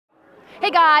Hey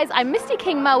guys, I'm Misty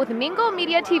Kingma with Mingle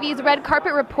Media TV's Red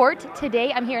Carpet Report.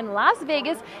 Today I'm here in Las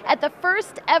Vegas at the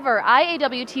first ever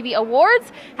IAWTV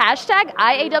Awards, hashtag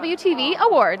IAWTV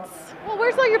Awards. Well,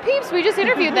 where's all your peeps? We just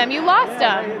interviewed them. You lost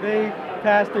them. They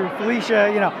passed through. Felicia,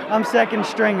 I'm second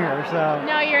stringer, so.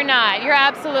 No, you're not. You're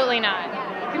absolutely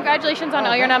not. Congratulations on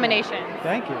all your nominations.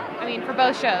 Thank you. I mean, for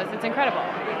both shows. It's incredible.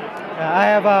 I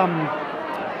have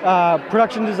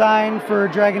production design for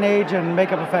Dragon Age and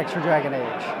makeup effects for Dragon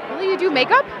Age. Really? You do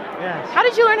makeup? Yes. How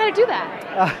did you learn how to do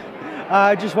that?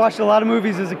 I just watched a lot of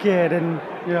movies as a kid and,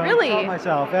 really? taught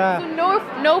myself. Yeah.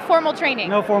 So no formal training?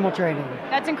 No formal training.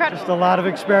 That's incredible. Just a lot of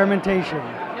experimentation.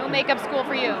 No makeup school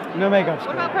for you? No makeup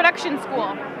school. What about production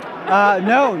school?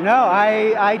 No.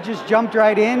 I just jumped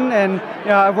right in, and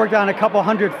I've worked on a couple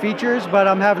hundred features, but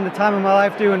I'm having the time of my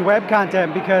life doing web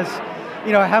content because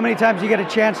how many times you get a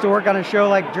chance to work on a show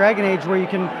like Dragon Age where you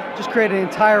can just create an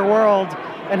entire world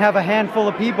and have a handful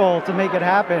of people to make it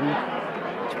happen.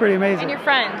 It's pretty amazing. And your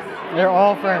friends. They're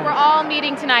all friends. We're all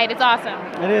meeting tonight. It's awesome.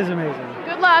 It is amazing.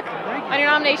 Good luck on your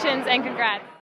nominations and congrats.